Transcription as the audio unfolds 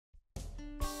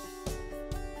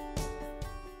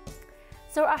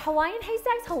So are Hawaiian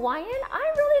haystacks Hawaiian?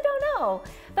 I really don't know.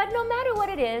 But no matter what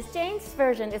it is, Jane's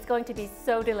version is going to be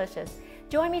so delicious.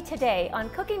 Join me today on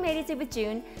Cooking Made Easy with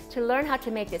June to learn how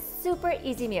to make this super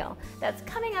easy meal. That's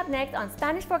coming up next on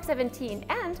Spanish Fork 17,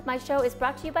 and my show is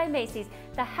brought to you by Macy's,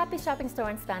 the happy shopping store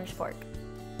in Spanish Fork.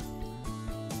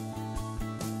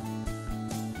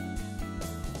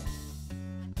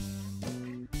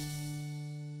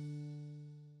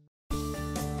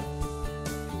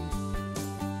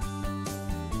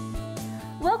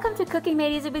 Welcome to Cooking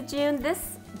Made Easy with June.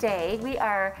 This day we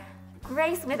are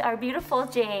graced with our beautiful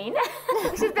Jane.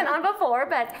 She's been on before,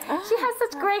 but she has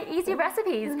such great easy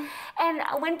recipes. And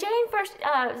when Jane first,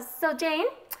 Jane,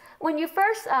 when you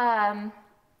first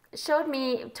told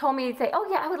me to say, oh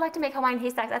yeah, I would like to make Hawaiian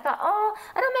haystacks, I thought, oh,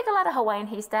 I don't make a lot of Hawaiian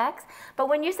haystacks. But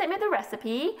when you sent me the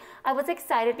recipe, I was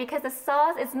excited because the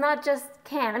sauce is not just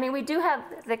canned. I mean, we do have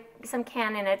some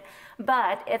can in it,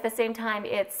 but at the same time,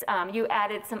 it's you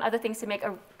added some other things to make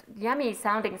a yummy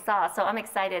sounding sauce. So I'm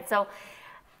excited. So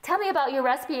tell me about your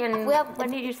recipe and when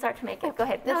did you start to make it? Go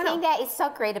ahead. The thing that is so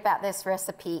great about this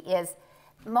recipe is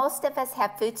most of us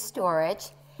have food storage,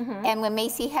 and when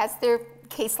Macy has their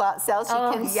case lot sales, you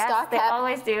can stock up. They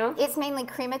always do. It's mainly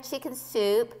cream of chicken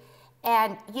soup,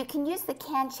 and you can use the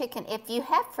canned chicken. If you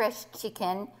have fresh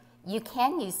chicken, you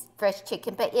can use fresh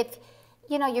chicken, but if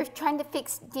you're trying to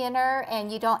fix dinner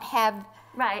and you don't have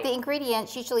the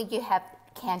ingredients, usually you have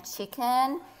canned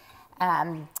chicken,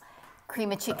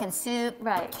 cream of chicken soup,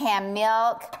 canned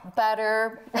milk,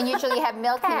 butter, and usually you have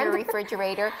milk in your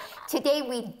refrigerator. Today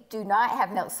we do not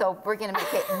have milk, so we're going to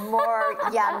make it more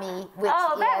yummy, which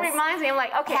that reminds me. I'm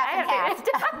like, okay, I have it.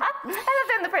 I have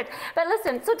it in the fridge. But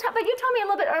listen, but you told me a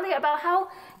little bit earlier about how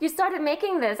you started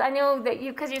making this. I know that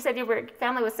because you said your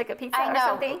family was sick of pizza or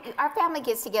something. Our family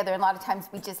gets together, and a lot of times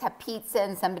we just have pizza,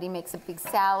 and somebody makes a big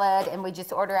salad, and we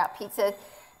just order out pizza.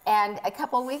 And a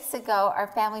couple of weeks ago, our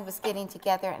family was getting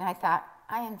together, and I thought,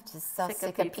 I am just so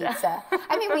sick of pizza.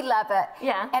 I mean, we love it.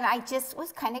 Yeah. And I just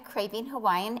was kind of craving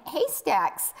Hawaiian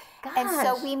haystacks. Gosh. And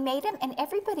so we made them, and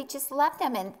everybody just loved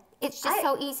them. And it's just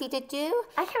so easy to do.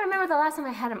 I can't remember the last time I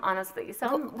had them, honestly.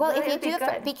 So well, if you do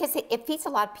it, because it feeds a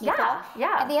lot of people.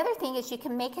 Yeah. And the other thing is you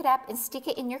can make it up and stick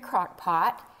it in your crock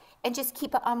pot and just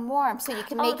keep it on warm, so you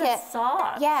can make the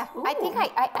sauce. Yeah, Ooh. I think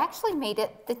I actually made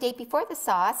it the day before the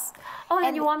sauce. Oh,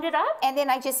 and you warmed it up? And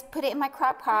then I just put it in my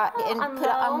crock pot and put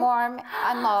it on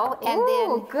low, and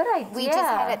then good idea. We just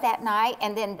had it that night,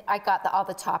 and then I got all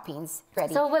the toppings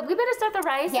ready. So we better start the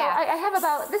rice. Yeah. So I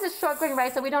have this is short grain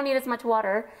rice, so we don't need as much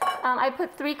water. I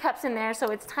put 3 cups in there, so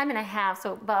it's time and a half,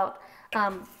 so about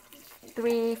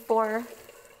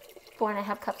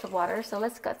 4.5 cups of water. So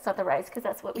let's start the rice, because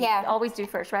that's what we always do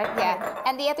first, right? Yeah.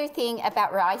 And the other thing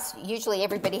about rice, usually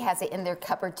everybody has it in their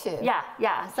cupboard too.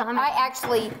 Yeah. So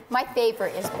my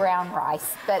favorite is brown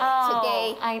rice, but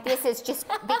today this is just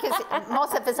because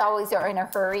most of us always are in a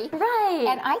hurry. Right.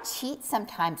 And I cheat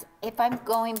sometimes if I'm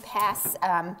going past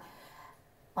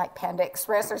like Panda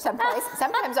Express or someplace.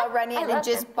 Sometimes I'll run in and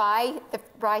just buy the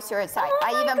rice, or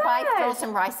I even buy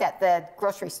frozen rice at the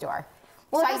grocery store.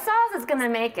 Well, so the sauce is going to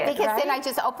make it, because then I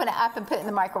just open it up and put it in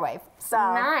the microwave. So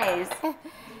nice.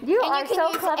 You are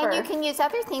so clever. And you can use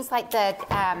other things like the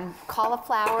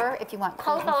cauliflower, if you want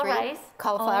cauliflower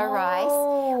rice,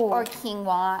 or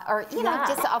quinoa, or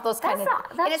just all those kind of.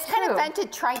 And it's kind of fun to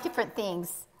try different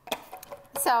things.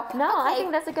 So I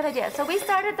think that's a good idea. So we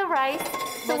started the rice.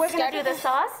 So we're going to do the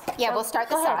sauce? Yeah, we'll start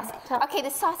the sauce. Okay, the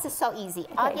sauce is so easy.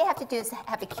 Okay. All you have to do is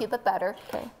have a cube of butter.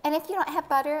 Okay. And if you don't have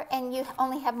butter and you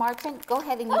only have margarine, go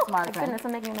ahead and use margarine. My goodness,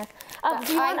 I'm making a mess.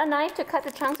 Do you want a knife to cut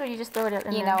the chunks, or you just throw it in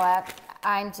there? You know what?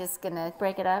 I'm just going to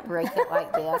break it up. Break it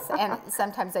like this. And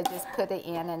sometimes I just put it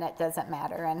in and it doesn't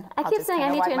matter. And I keep saying I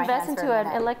need to invest into an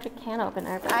electric can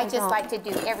opener. But I just like to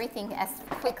do everything as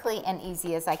quickly and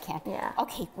easy as I can. Yeah.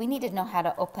 Okay, we need to know how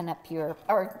to open up turn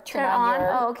on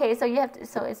your... Oh, okay, so you have to,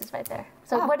 so it's just right there.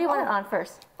 So what do you want it on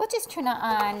first? We'll just turn it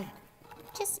on.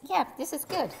 This is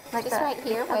good. Like just right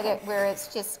here, where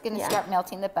it's just going to start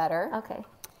melting the butter. Okay.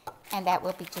 And that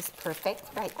will be just perfect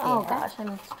right there. Oh gosh,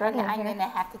 I'm struggling I'm going to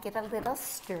have to get a little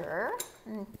stir.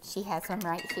 And she has one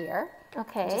right here.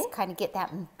 Okay. Just kind of get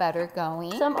that butter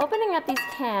going. So I'm opening up these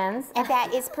cans. And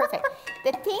that is perfect.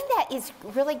 The thing that is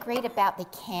really great about the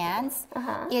cans,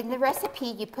 in the recipe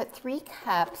you put 3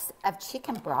 cups of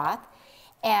chicken broth.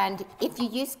 And if you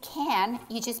use can,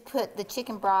 you just put the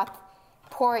chicken broth,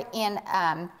 pour it in.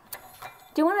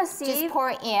 Do you want to see? Just pour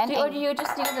it in. Or do you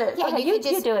just use it? Yeah, okay, you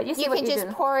do it. You can just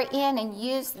pour it in and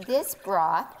use this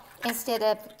broth instead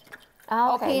of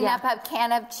opening up a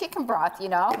can of chicken broth, so you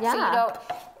don't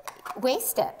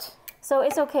waste it. So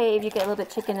it's okay if you get a little bit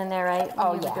chicken in there, right?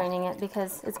 When you're yeah. draining it,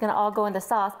 because it's gonna all go in the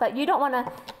sauce. But you don't want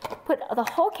to put the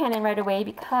whole can in right away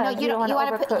because you don't want to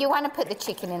overcook. You want to put the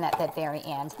chicken in at the very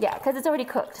end. Yeah, because it's already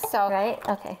cooked. So right?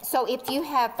 Okay. So if you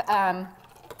have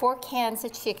 4 cans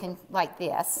of chicken like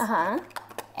this,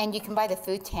 and you can buy the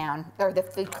Food Town or the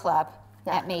Food Club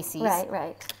at Macy's.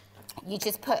 Right. You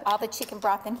just put all the chicken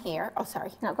broth in here. Oh,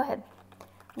 sorry. No, go ahead.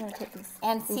 I'm gonna take these.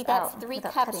 And see, that's 3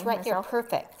 cups right there.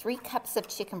 Perfect. 3 cups of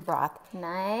chicken broth.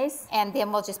 Nice. And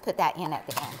then we'll just put that in at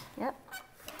the end. Yep.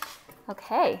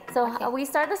 Okay. So we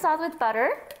start the sauce with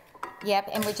butter.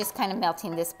 Yep. And we're just kind of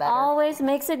melting this butter. Always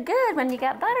makes it good when you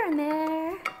got butter in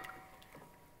there.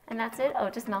 And that's it? Oh,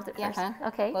 just melt it first.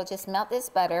 Okay. We'll just melt this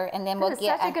butter, and then we'll This is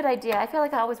get such a good idea. I feel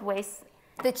like I always waste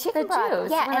the chicken the broth.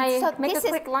 juice Yeah, when and I so make a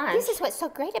quick lunch. This is what's so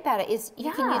great about it is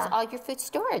you can use all your food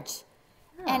storage.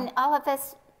 And all of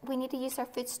us, we need to use our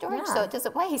food storage so it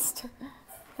doesn't waste.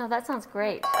 No, that sounds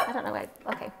great. I don't know why.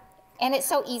 Okay. And it's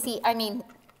so easy. I mean,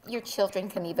 your children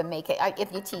can even make it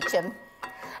if you teach them.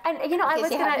 And you know,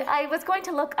 I was going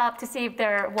to look up to see if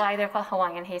why they're called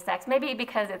Hawaiian haystacks. Maybe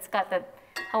because it's got the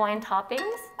Hawaiian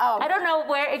toppings. Oh. I don't know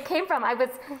where it came from. I was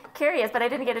curious, but I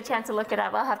didn't get a chance to look it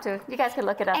up. I'll have to. You guys can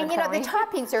look it up. And you know, the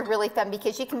toppings are really fun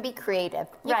because you can be creative.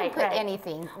 You can put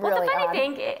anything. Well, the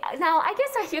funny thing, now I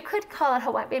guess you could call it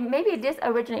Hawaii. Maybe it did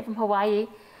originate from Hawaii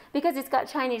because it's got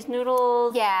Chinese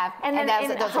noodles. Yeah. And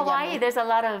then in Hawaii, there's a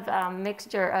lot of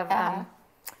mixture of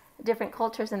different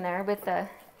cultures in there with the.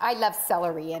 I love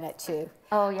celery in it too.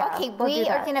 Oh yeah. Okay, we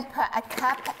are going to put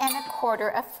 1.25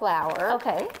 cups of flour.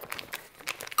 Okay.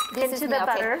 This into the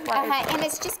butter. And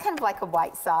it's just kind of like a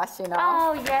white sauce, you know.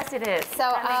 Oh yes, it is. So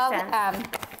that makes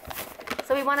sense.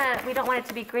 So we don't want it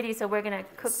to be gritty, so we're gonna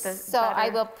cook the. So butter, I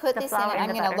will put this in.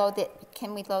 I'm gonna load it.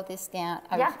 Can we load this down?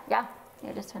 Yeah. Yeah,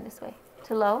 just turn this way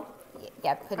to low.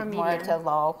 Yeah, put it more to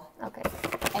low. Okay.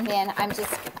 And then I just.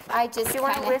 Do you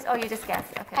want to whisk? Oh, you just guess.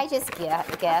 Okay. I just guess.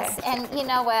 Okay. And you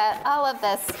know what? All of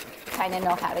us kind of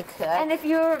know how to cook. And if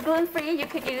you're gluten-free, you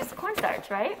could use cornstarch,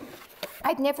 right?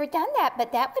 I've never done that,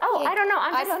 but that would be. I don't know.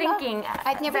 I'm just thinking.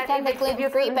 I've never done the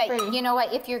gluten-free, but you know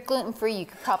what? If you're gluten-free, you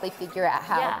could probably figure out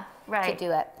how to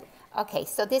do it. Okay,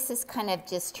 so this is kind of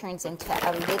just turns into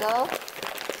a little,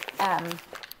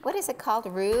 what is it called,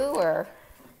 roux or?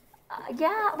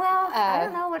 Yeah, well, I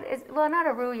don't know what is. Well, not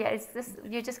a roux yet. It's just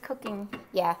you're just cooking.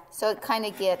 Yeah, so it kind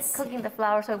of gets cooking the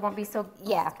flour, so it won't be so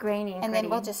grainy. And then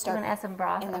we'll just start. We're gonna add some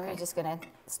broth. And then we're just gonna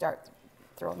start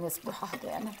throwing this broth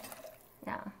in.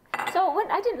 Yeah. So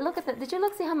when I didn't look at the, did you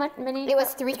see how many? It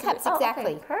was 3 cups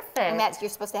exactly. Okay, perfect. And you're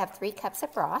supposed to have 3 cups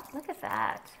of broth. Look at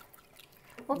that.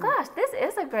 Well, gosh, this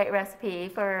is a great recipe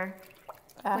for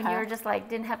when you're just like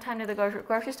didn't have time to the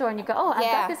grocery store and you go, oh, I've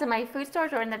got this in my food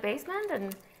storage or in the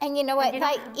basement, and you know what?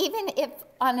 Like even if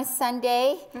on a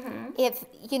Sunday, if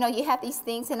you know you have these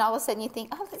things and all of a sudden you think,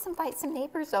 oh, let's invite some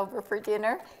neighbors over for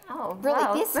dinner. Oh, really?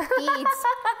 Wow. This feeds.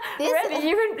 This,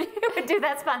 you would do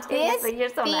that spontaneously. You're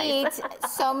so nice. This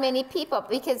feeds so many people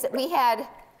because we had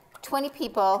 20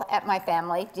 people at my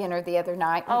family dinner the other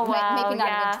night. Oh wow! Maybe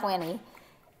not even 20.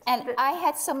 And I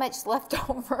had so much left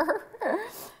over.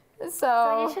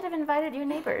 So you should have invited your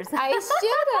neighbors. I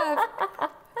should have.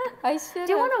 I should have.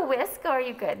 Do you want a whisk or are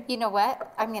you good? You know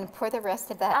what? I'm going to pour the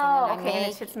rest of that in. And I may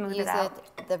it should smooth use it out.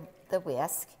 the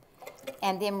whisk.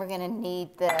 And then we're going to need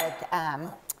the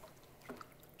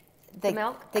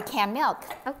milk? The canned milk.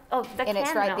 Oh, the canned milk. And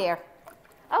it's right there.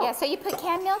 Oh. Yeah, so you put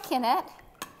canned milk in it.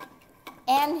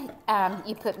 And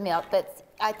you put milk, but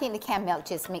I think the canned milk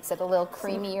just makes it a little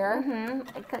creamier.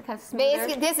 Kind of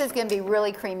smoother. This is going to be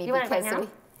really creamy you because want it right now?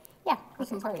 we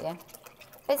can pour it in.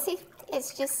 But see,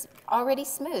 it's just already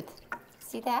smooth.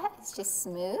 See that? It's just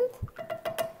smooth.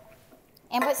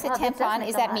 And what's the temp on?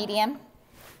 Is that medium?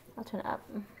 I'll turn it up.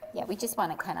 Yeah, we just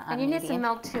want it kind of on And you medium. need some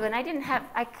milk too. And I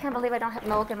can't believe I don't have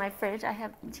milk in my fridge. I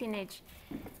have a teenage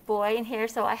boy in here,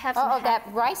 so I have some. Oh, that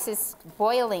rice is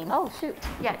boiling. Oh, shoot.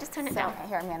 Yeah, just turn it down.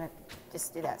 Here, I'm going to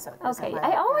just do that so it doesn't Okay, run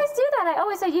I always do that. I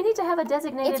always say you need to have a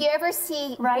designated. If you ever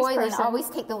see boiling, person. always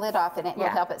take the lid off and it will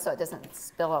help it so it doesn't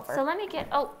spill over. So let me get,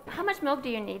 how much milk do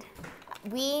you need?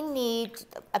 We need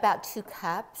about 2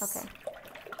 cups. Okay.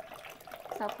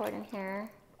 So I'll pour it in here.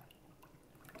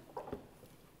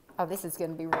 Oh, this is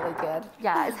going to be really good.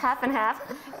 Yeah, it's half and half.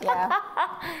 Yeah.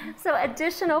 So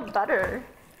additional butter,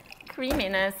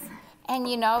 creaminess. And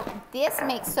you know, this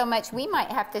makes so much, we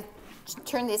might have to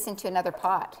turn this into another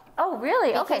pot. Oh,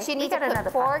 really? Because you need to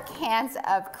put 4 cans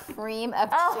of cream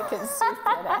of chicken soup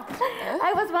in it.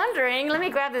 I was wondering, let me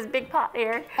grab this big pot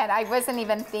here. And I wasn't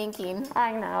even thinking.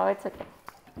 I know, it's okay.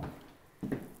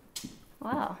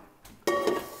 Wow.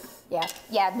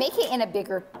 Yeah, make it in a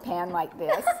bigger pan like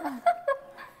this.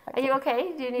 Are you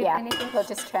okay? Do you need anything? We'll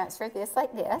just transfer this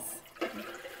like this.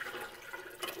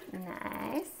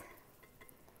 Nice.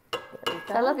 There we go.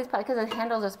 So I love these pots because the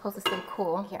handles are supposed to stay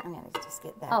cool. Here, I'm going to just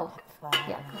get that. Oh, flat.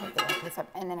 yeah.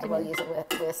 And then I will use a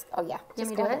whisk. Oh, yeah. Do you Just want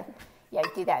me to do go ahead. Yeah,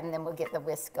 do that, and then we'll get the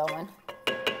whisk going.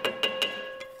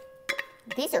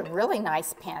 These are really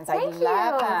nice pans. I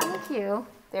love them. Thank you.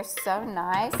 They're so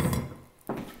nice.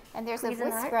 And there's a Squeeze it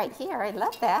whisk out. right here. I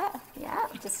love that. Yeah.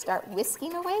 Just start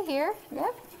whisking away here.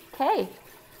 Yep. Okay.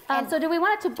 So do we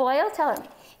want it to boil? Tell him.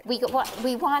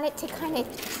 We want it to kind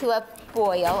of to a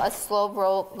boil, a slow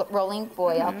rolling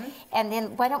boil. And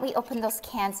then why don't we open those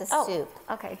cans of soup?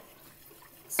 Okay.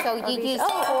 So you these- use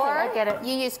okay, four. I get it.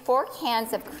 You use 4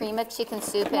 cans of cream of chicken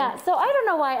soup. And, Yeah. So I don't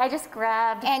know why I just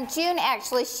grabbed. and June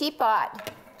actually she bought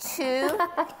 2.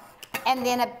 And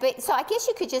then a big, so I guess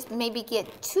you could just maybe get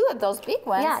 2 of those big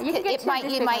ones. Yeah, you could get 2 of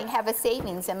these You big might ones. have a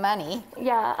savings in money.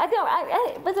 Yeah, I know.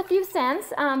 It was a few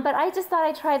cents, but I just thought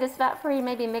I'd try this fat-free,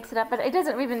 maybe mix it up. But it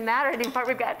doesn't even matter anymore.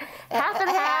 We've got half and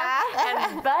half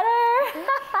and butter.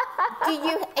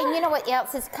 And you know what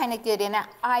else is kind of good in it?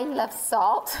 I love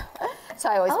salt, so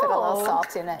I always put a little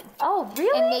salt in it. Oh,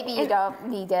 really? And maybe you don't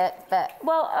need it, but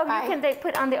Well, they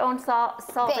put on their own salt.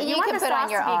 But you want can the put on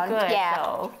sauce your to be own. Good, Yeah.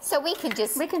 so So we can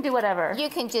just we can do whatever. you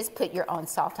can just put your own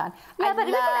salt on. Yeah, but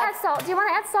we can add salt. Do you want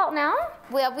to add salt now?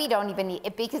 Well, we don't even need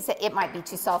it because it might be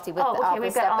too salty with Oh, all okay. this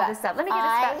We've stuff. got all but this stuff. Let me get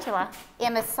a spatula. I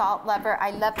am a salt lover.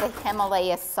 I love the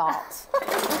Himalaya salt.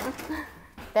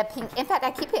 The pink. In fact,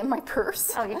 I keep it in my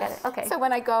purse. Oh, you got it. Okay. So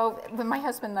when my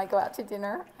husband and I go out to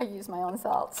dinner, I use my own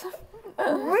salt.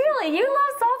 Really? You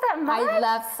love salt that much? I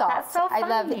love salt. That's so funny. I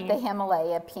love the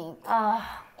Himalaya pink.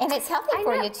 And it's healthy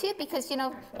for you too because, it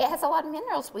has a lot of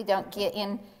minerals we don't get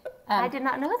in. I did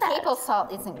not know that. Table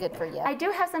salt isn't good for you. I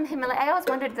do have some Himalaya. I always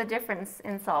wondered the difference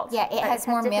in salt. Yeah, it has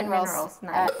more different minerals.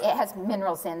 Nice. It has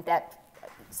minerals in that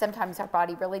sometimes our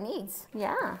body really needs.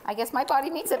 Yeah. I guess my body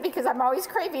needs it because I'm always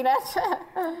craving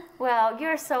it. Well,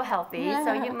 you're so healthy,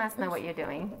 so you must know what you're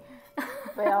doing.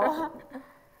 Well,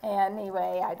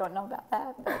 anyway, I don't know about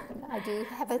that, but I do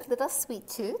have a little sweet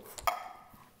tooth.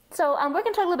 So we're going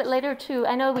to talk a little bit later too.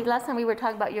 I know last time we were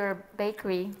talking about your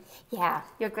bakery. Yeah.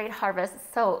 Your great harvest.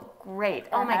 So great.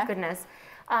 Oh my goodness.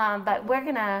 But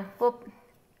we'll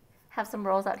have some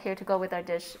rolls out here to go with our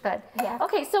dish. But Yeah.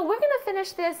 okay, so we're going to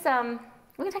finish this.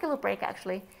 We're going to take a little break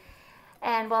actually.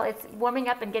 And while it's warming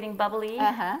up and getting bubbly.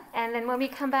 And then when we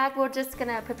come back, we're just going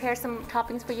to prepare some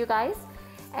toppings for you guys.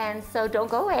 And so don't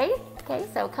go away. Okay,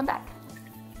 so come back.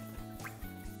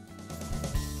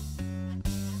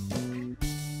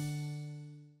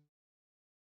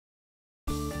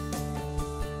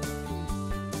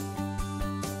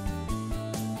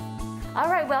 All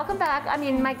right, welcome back. I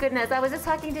mean, my goodness, I was just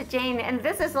talking to Jane, and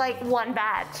this is like one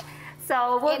batch.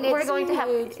 So we're going to have,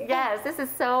 yes, this is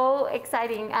so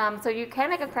exciting. So you can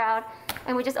make a crowd,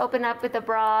 and we just open up with the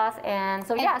broth, and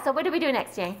so yeah. So what do we do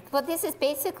next, Jane? Well, this is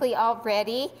basically all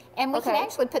ready, and we can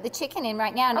actually put the chicken in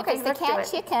right now. And Okay, if it's the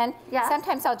let's do it. canned chicken,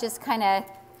 sometimes I'll just kind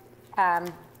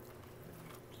of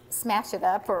smash it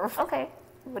up, or Okay.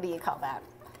 what do you call that?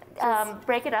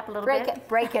 Break it up a little bit.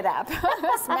 Break it up,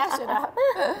 smash it up.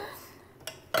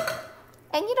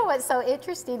 And you know what's so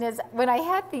interesting is when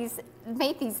I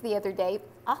made these the other day,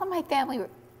 all of my family,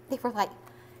 they were like,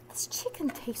 this chicken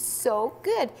tastes so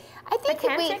good. I think The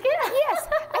canned chicken? Yes,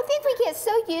 I think we get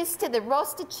so used to the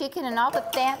roasted chicken and all the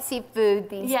fancy food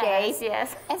these days.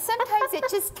 Yes. And sometimes it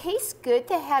just tastes good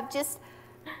to have just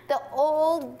the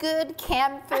old good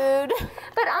canned food.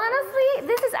 But honestly,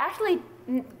 this is actually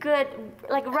good,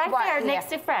 like right there next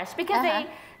to fresh, because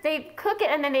they cook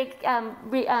it and then they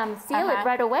seal it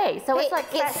right away. So it's like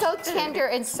it's so fresh food. tender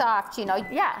and soft,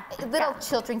 Yeah. Little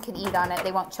children can eat on it;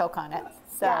 they won't choke on it.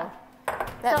 So,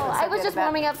 So I was just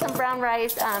warming up some brown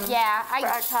rice for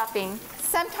our topping.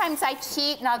 Sometimes I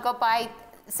cheat and I'll go buy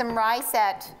some rice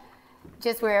at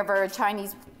just wherever a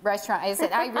Chinese restaurant is,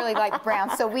 and I really like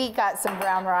brown, so we got some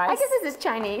brown rice. I guess this is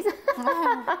Chinese.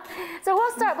 So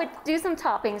we'll start with do some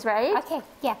toppings, right? Okay,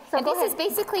 yeah. So and this is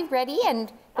basically ready,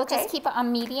 and we'll just keep it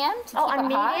on medium to keep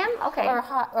on it hot. medium? Okay. Or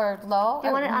hot or low. Do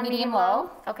you want it on medium low?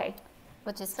 Okay.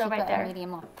 We'll just So keep right it there. on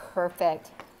medium low.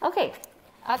 Perfect. Okay.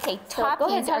 Okay, So go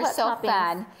ahead, toppings talk are about so toppings.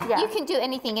 fun. Yeah. You can do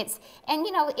anything. And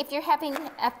if you're having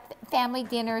a family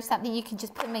dinner or something, you can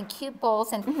just put them in cute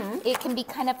bowls, and it can be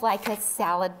kind of like a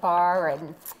salad bar,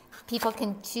 and people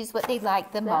can choose what they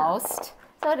like the most.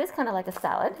 So it is kind of like a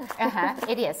salad.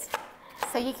 It is.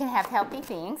 So you can have healthy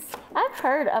things. I've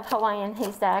heard of Hawaiian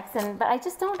haystacks, but I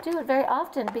just don't do it very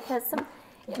often because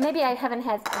maybe I haven't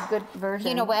had a good version.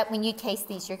 You know what? When you taste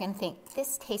these, you're going to think,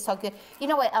 this tastes so good. You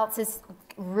know what else is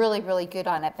really, really good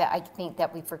on it, but I think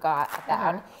that we forgot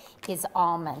about is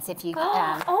almonds. If you oh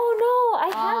no,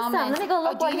 I have some. Let me go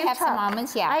look. Do you have some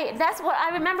almonds? Yeah. That's what I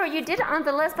remember. You did it on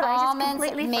the list, but I just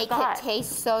completely forgot. Almonds make it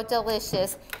taste so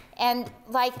delicious. And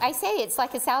like I say, it's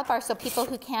like a salad bar, so people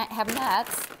who can't have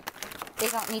nuts, they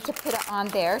don't need to put it on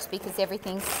theirs because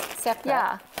everything's separate.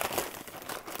 Yeah.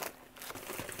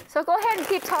 So go ahead and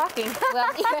keep talking. Well,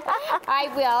 I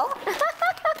will.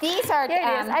 These are. There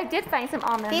it is. I did find some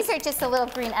almonds. These are just the little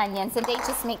green onions, and they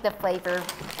just make the flavor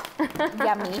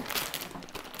yummy.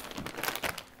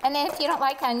 And then if you don't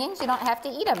like onions, you don't have to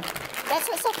eat them. That's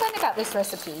what's so fun about this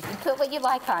recipe. You put what you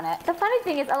like on it. The funny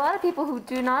thing is, a lot of people who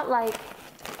do not like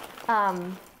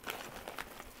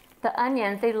the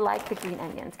onions, they like the green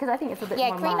onions because I think it's a bit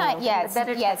more mild.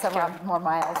 It's a lot more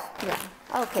mild. Yeah.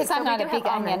 Okay. Because I'm not a big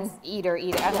onion eater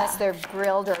either, unless they're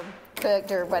grilled or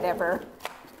cooked or whatever.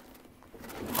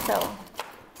 So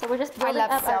we're just building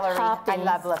up celery. our toppings. I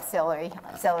love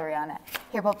celery on it.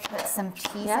 Here, we'll put some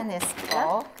cheese in this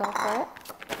bowl. Go for it.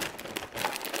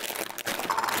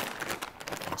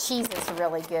 Cheese is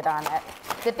really good on it.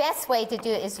 The best way to do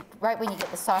it is right when you get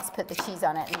the sauce, put the cheese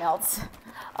on it and melts.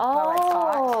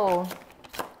 Oh.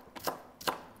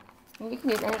 You can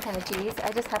use any kind of cheese.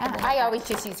 I just happen to. I always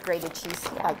just use grated cheese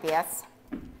like this.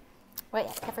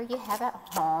 Whatever you have at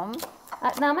home.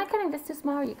 Now, am I cutting this too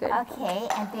small? Or are you good? Okay,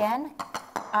 and then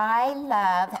I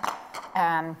love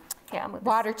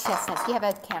water chestnuts. Do you have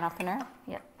a can opener?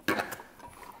 Yep.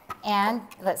 And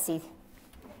let's see.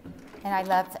 And I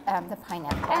love the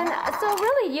pineapple. And so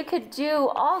really, you could do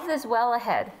all of this well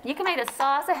ahead. You can make a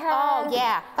sauce ahead. Oh,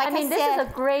 yeah. This is a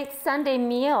great Sunday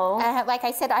meal. Like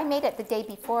I said, I made it the day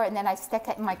before, and then I stuck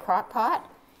it in my crock pot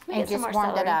and just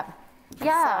warmed it up.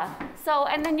 Yeah. So,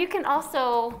 and then you can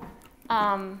also,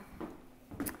 what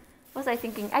was I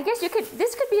thinking? I guess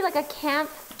this could be like a camp,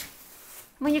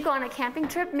 when you go on a camping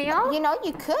trip meal. You know,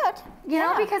 you could. You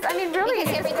know, because, I mean, really,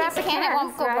 because everything's can, it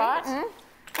won't go rotten.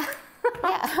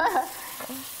 Yeah.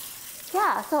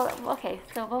 Yeah, so, okay,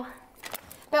 so we'll...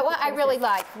 But what I really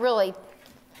like,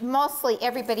 mostly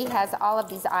everybody has all of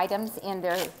these items in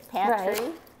their pantry.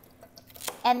 Right.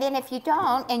 And then if you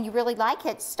don't, and you really like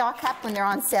it, stock up when they're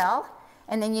on sale.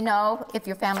 And then you know, if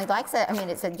your family likes it, I mean,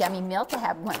 it's a yummy meal to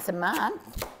have once a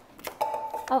month.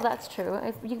 Oh, that's true.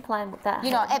 You can plan with that.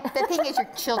 You know, the thing is, your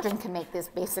children can make this,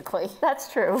 basically.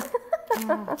 That's true.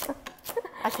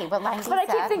 Okay, well, line these But I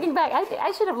keep thinking back,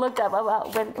 I should have looked up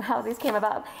about how these came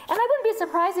about. And I wouldn't be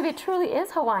surprised if it truly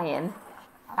is Hawaiian.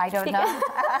 I don't know. Because,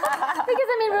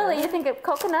 I mean, really, you think of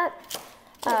coconut.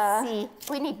 Let's see.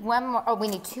 We need one more. Oh, we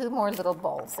need two more little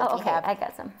bowls. Oh, okay. I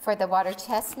got some. For the water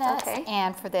chestnuts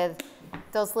and for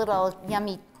those little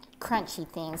yummy, crunchy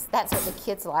things. That's what the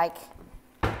kids like.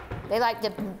 They like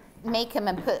to make them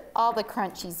and put all the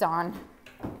crunchies on.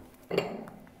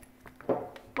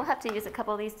 We'll have to use a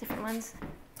couple of these different ones.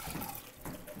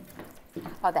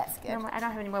 Oh, that's good. No, I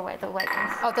don't have any more the white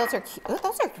ones. Oh, those are cute.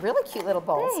 Those are really cute little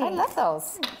bowls. Thanks. I love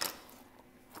those.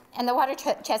 And the water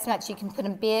chestnuts, you can put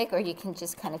them big, or you can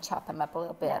just kind of chop them up a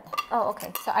little bit. Yeah. Oh,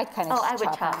 okay. So I kind of I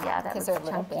would chop them, yeah, because they're a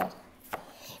little bit.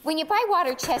 When you buy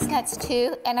water chestnuts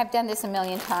too, and I've done this a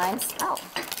million times.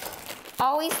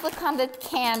 Always look on the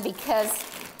can, because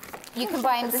you can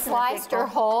buy them sliced or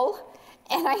whole.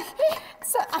 And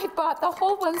I bought the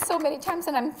whole one so many times,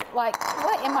 and I'm like,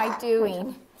 what am I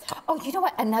doing? Oh, you know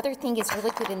what? Another thing is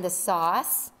really good in the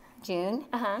sauce, June.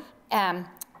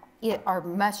 Are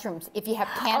mushrooms. If you have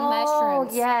canned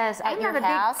mushrooms. Oh, yes. I'm not a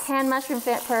big canned mushroom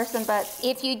person, but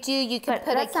if you do, you can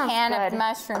put a can of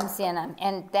mushrooms in them.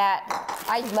 And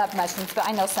I love mushrooms, but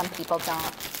I know some people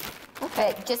don't.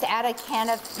 Okay. But just add a can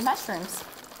of mushrooms.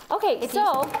 Okay,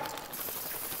 so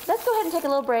let's go ahead and take a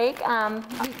little break.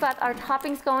 We've got our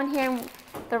toppings going here.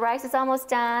 The rice is almost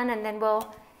done, and then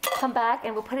we'll come back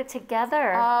and we'll put it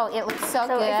together. Oh, it looks so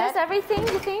good. So is this everything,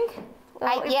 you think?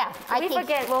 I think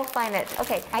forget, we'll find it.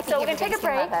 Okay, so we're going to take a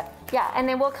break. Yeah, and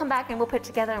then we'll come back and we'll put it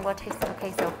together and we'll taste it.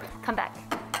 Okay, so come back.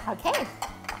 Okay.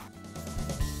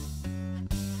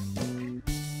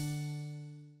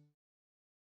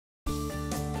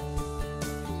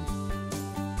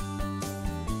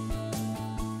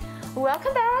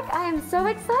 Welcome back. I am so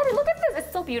excited. Look at this.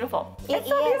 It's so beautiful. It's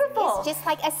so beautiful. It's just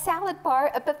like a salad bar,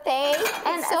 a buffet.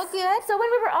 It's so good. So when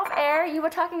we were off air, you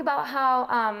were talking about how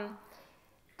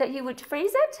that you would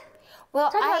freeze it? Well,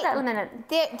 talk about that in a minute.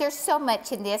 There's so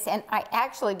much in this, and I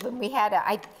actually,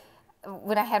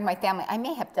 when I had my family, I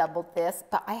may have doubled this,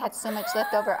 but I had so much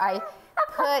left over. I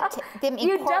put them in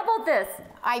You quart. doubled this.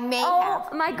 I may Oh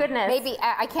have. my goodness. Maybe,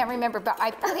 I can't remember, but I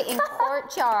put it in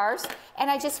quart jars and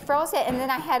I just froze it. And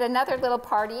then I had another little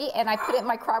party and I put it in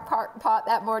my crock pot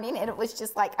that morning and it was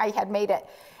just like I had made it.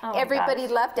 Oh Everybody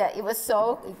gosh. loved it. It was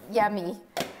so yummy.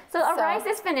 So our rice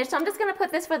is finished. So I'm just going to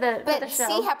put this for the show.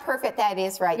 See how perfect that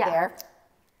is right there.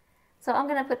 So I'm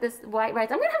going to put this white rice.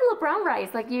 I'm going to have a little brown rice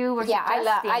like you were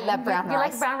suggesting. I love brown rice. You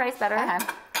like brown rice better?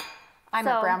 I'm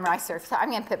a brown ricer, so I'm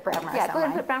going to put brown rice Yeah, on go ahead and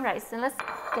mine. put brown rice. And let's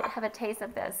have a taste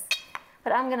of this.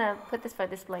 But I'm going to put this for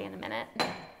display in a minute.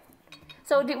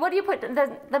 So what do you put?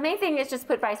 The main thing is just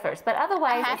put rice first. But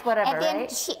otherwise, it's whatever, and then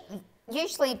right?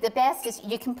 usually the best is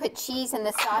you can put cheese in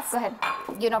the sauce. Go ahead.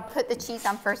 You know, put the cheese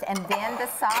on first and then the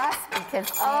sauce because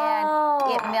then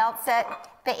it melts it.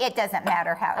 But it doesn't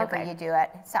matter however you do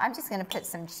it. So I'm just going to put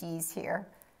some cheese here,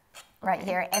 right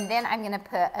here. And then I'm going to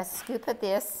put a scoop of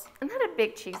this. I'm not a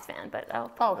big cheese fan, but I'll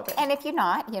put a little bit. And if you're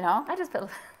not, you know. I just put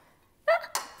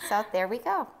So there we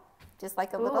go. Just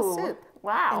like a little soup.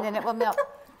 Wow. And then it will melt.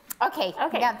 Okay.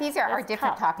 Now these are our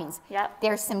different toppings. Yep.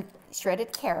 There's some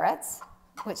shredded carrots,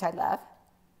 which I love.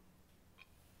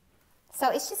 So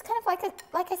it's just kind of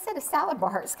like I said, a salad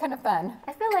bar. It's kind of fun.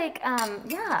 I feel like,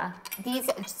 yeah. These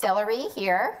celery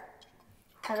here.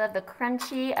 I love the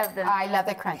crunchy of the. I love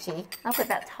the crunchy. I'll put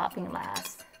that topping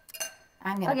last.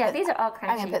 These are all crunchy.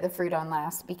 I'm gonna put the fruit on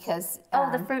last because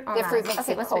the fruit on last. makes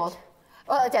Okay, it let's cold. switch.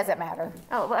 Well, it doesn't matter.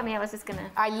 Oh, well, I mean, I was just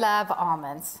gonna. I love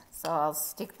almonds, so I'll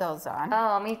stick those on.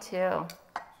 Oh, me too.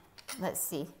 Let's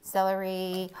see,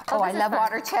 celery. Oh, I this is love fun.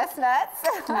 water chestnuts.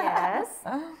 Yes.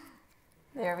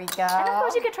 There we go. And of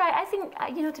course, you could try. I think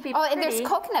to be. Oh, and pretty, there's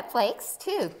coconut flakes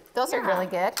too. Those are really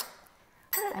good.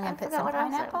 I'm gonna put forgot some what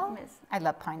else I pineapple. missed. I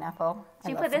love pineapple.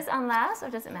 Do you put this on last, or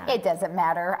does it matter? It doesn't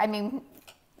matter. I mean,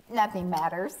 nothing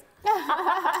matters.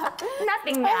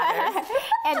 Nothing matters.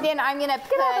 And then I'm gonna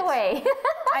put. Get out of the way.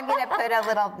 I'm gonna put a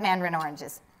little mandarin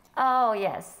oranges. Oh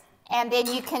yes. And then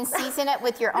you can season it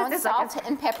with your own is like salt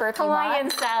and pepper if Hawaiian you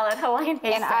want. salad, Hawaiian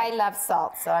haystack. And I love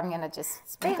salt, so I'm gonna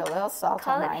just sprinkle a little salt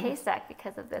Call on it mine. haystack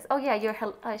because of this. Oh yeah,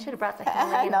 I should have brought the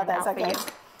Hawaiian No, one that's out for okay. you.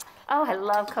 Oh, I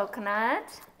love coconut.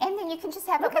 And then you can just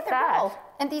have Look it with at a that. roll.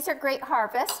 And these are Great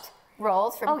Harvest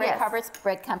rolls from Great yes. Harvest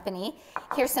Bread Company.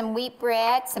 Here's some wheat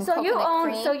bread, some So coconut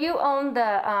cream. So you own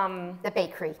the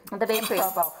bakery. the bakery In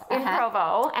Provo. in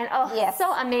Provo, and Yes.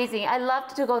 so amazing. I love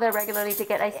to go there regularly to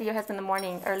get. I see your husband in the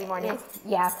morning, early morning.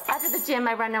 Yeah. After the gym,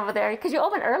 I run over there because you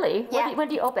open early. Yeah. When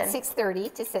do you open? 6:30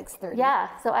 to 6:30. Yeah.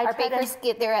 So Our try bakers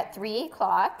get there at 3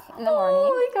 o'clock in the Oh,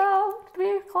 morning. we go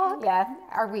 3 o'clock. Yeah,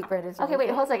 our wheat bread is Okay, really wait,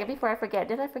 good. hold a second before I forget.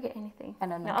 Did I forget anything? I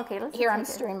don't know. No, okay, let's Here, just I'm take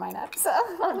it. stirring mine up. So.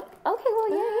 Oh, okay, well,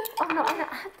 yeah. Oh no,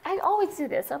 I always do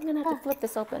this. So I'm gonna have to flip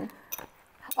this open.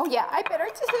 Oh yeah, I better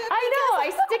do it. I know. I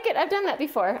stick it. I've done that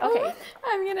before. Okay.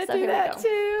 I'm gonna So do here we that go.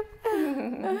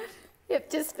 too. It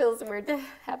just feels weird to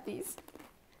have these.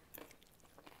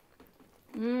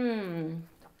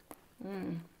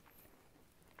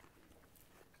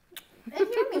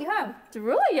 It's yummy, huh? It's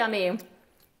really yummy.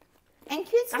 And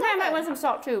kids I love think I might it. want some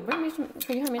salt too. Bring me some.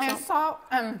 Can you hand me And salt?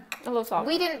 salt. A little salt.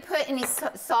 We didn't put any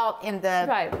salt in the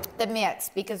Right. the mix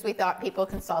because we thought people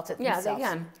can salt it Yeah, themselves. they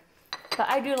can. But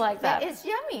I do like that. But it's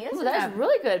yummy, isn't Ooh, that it? is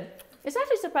really good. It's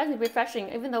actually surprisingly refreshing,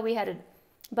 even though we had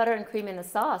butter and cream in the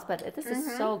sauce. But this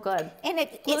is so good. And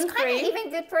it's kind Gluten-free. of even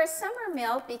good for a summer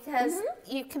meal because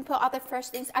you can put all the fresh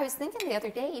things. I was thinking the other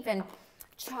day, even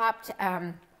chopped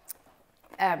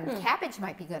cabbage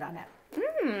might be good on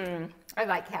it. I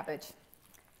like cabbage.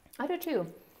 I do too.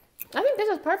 I think this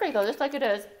is perfect though, just like it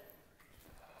is.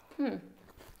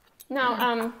 Now,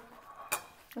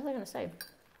 what was I gonna say?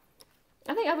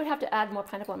 I think I would have to add more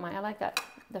pineapple in mine. I like that,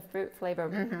 the fruit flavor.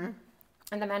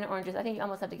 And the mandarin oranges. I think you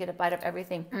almost have to get a bite of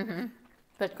everything.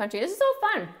 But it's crunchy. This is so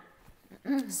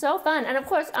fun. So fun. And of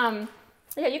course,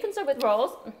 yeah, you can serve with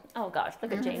rolls. Oh gosh,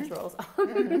 look at Jane's rolls.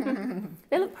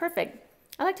 They look perfect.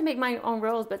 I like to make my own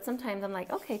rolls, but sometimes I'm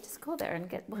like, okay, just go there and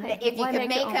get. If you can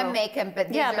make them, make them. But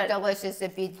these Yeah, are but- delicious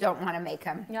if you don't want to make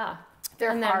them. Yeah.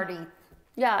 They're And then- hearty.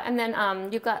 Yeah, and then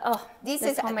you've got This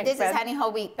this is homemade this bread. is honey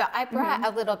whole wheat, but I brought a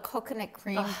little coconut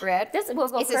cream bread. This will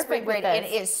go It's a spring perfect with bread, and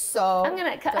this. it is so I'm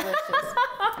gonna cut. delicious.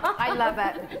 I love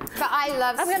it. But I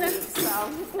love sweets, so.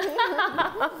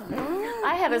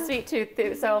 I have a sweet tooth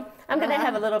too, so I'm gonna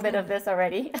have a little bit of this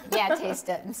already. Yeah, taste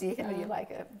it and see how you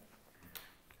like it.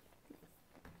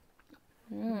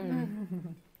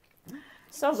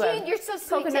 So good. June, you're so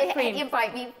sweet Coconut to cream.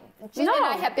 invite me. June No. and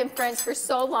I have been friends for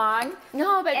so long.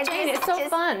 No, but And Jane, this it's so just-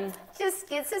 fun. Just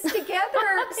gets us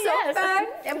together. So Yes. fun.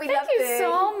 And we love Thank you food.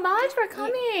 so much for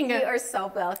coming. You are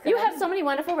so welcome. You have so many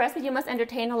wonderful recipes. You must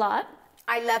entertain a lot.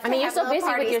 I love to I mean, you're have so little busy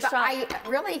parties, with your but shop. I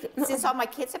really, since all my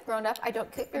kids have grown up, I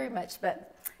don't cook very much,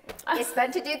 but it's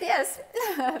fun to do this.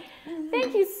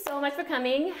 Thank you so much for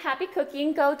coming. Happy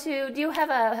cooking. Do you have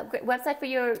a website for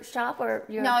your shop or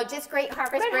your? No, just Great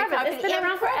Harvest Great Bread Harvest. Company It's been in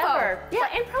around Provo. forever.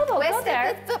 Yeah, in Provo. West Go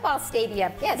there. of the football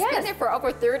stadium. Yeah, it's been there for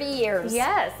over 30 years.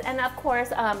 Yes, and of course,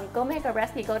 go make a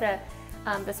recipe. Go to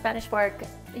the Spanish Fork.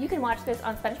 You can watch this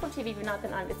on Spanish Fork TV. If you're not,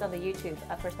 then it's on the YouTube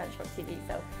for Spanish Fork TV.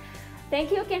 So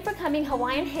thank you again for coming,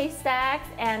 Hawaiian Haystacks,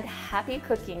 and happy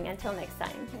cooking. Until next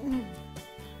time.